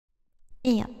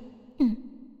Yeah.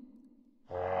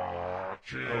 Oh,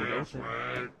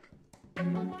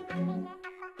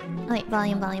 wait,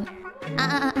 volume.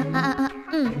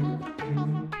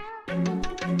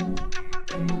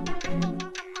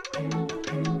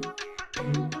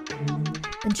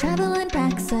 Been traveling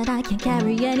packs that I can't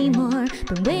carry anymore.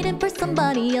 Been waiting for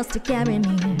somebody else to carry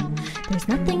me. There's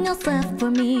nothing else left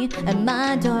for me at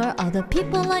my door. All the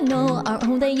people I know are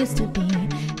who they used to be.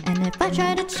 And if I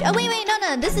try to oh wait,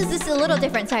 no, this is a little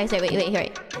different. Sorry, wait.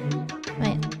 Okay.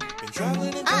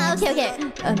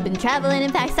 I've been traveling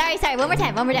in packs. Sorry, one more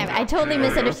time. I totally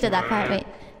misunderstood that part. Wait.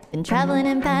 Been traveling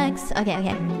in packs.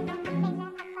 Okay.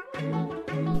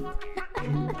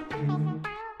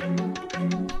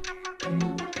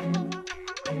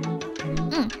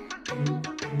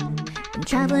 Been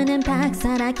traveling in packs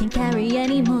that I can't carry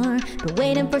anymore. Been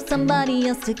waiting for somebody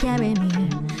else to carry me.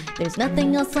 There's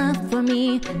nothing else left for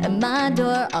me at my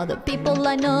door. All the people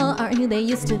I know aren't who they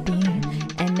used to be.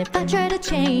 And if I try to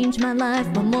change my life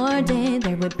one more day,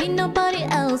 there would be nobody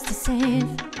else to save.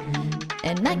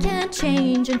 And I can't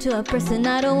change into a person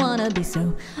I don't wanna be.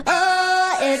 So,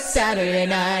 oh, it's Saturday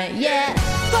night, yeah.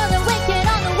 For the wicked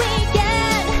on the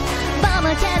weekend.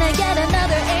 Mama, can I get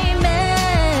another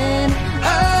amen?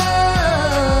 Oh,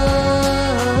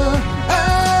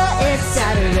 it's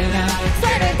Saturday night.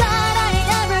 Swear to God, I ain't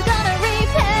ever gonna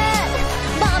repent.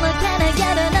 Mama, can I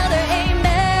get another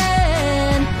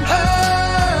amen?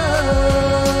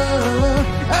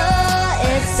 Oh,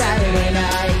 it's Saturday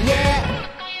night, yeah.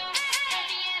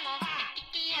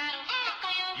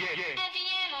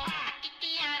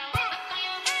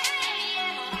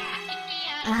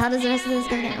 How does the rest of this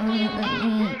go?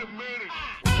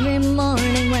 Every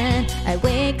morning when I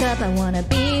wake up, I wanna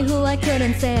be who I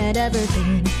couldn't say I'd ever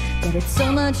be. But it's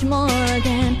so much more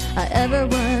than I ever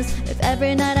was. If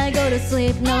every night I go to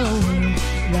sleep knowing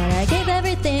that I gave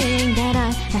everything that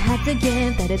I had to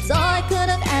give, that it's all I could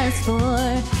have asked for.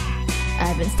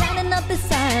 I've been standing up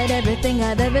beside everything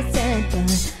I've ever said,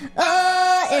 but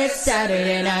oh, it's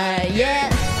Saturday night, yeah.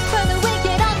 For the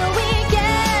wicked on the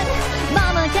weekend.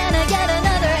 Mama, can I get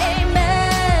another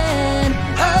amen?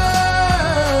 Oh,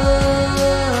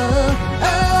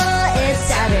 it's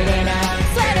Saturday night.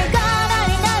 Swear to God, I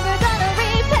ain't never gonna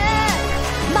repent.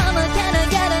 Mama, can I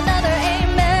get another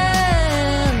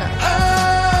amen?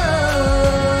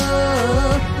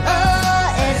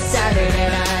 Oh, it's Saturday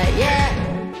night, yeah.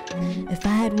 If I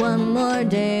had one more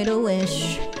day to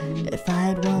wish, if I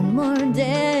had one more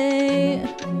day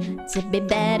to be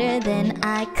better than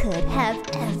I could have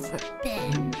ever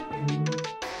been.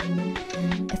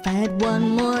 If I had one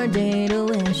more day to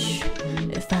wish,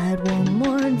 if I had one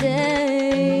more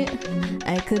day,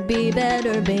 I could be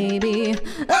better, baby.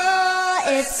 Oh,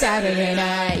 it's Saturday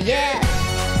night, yeah.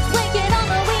 Wicked on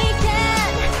the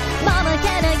weekend. Mama,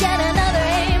 can I get another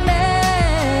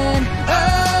amen? Oh,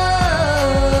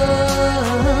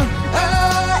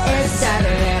 it's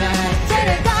Saturday night. Swear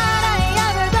to God, I ain't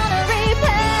ever gonna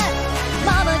repent.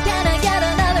 Mama, can I get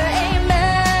another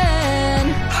amen?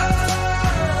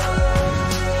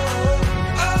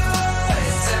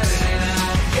 It's Saturday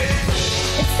night, yeah.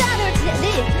 It's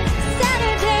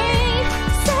Saturday.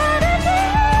 Swear to God.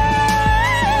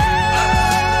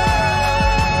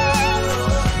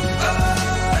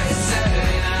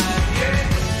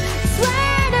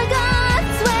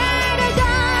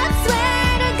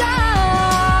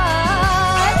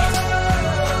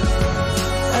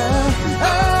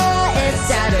 Oh, it's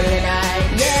Saturday night,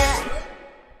 yeah.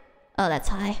 Oh, that's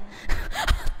high.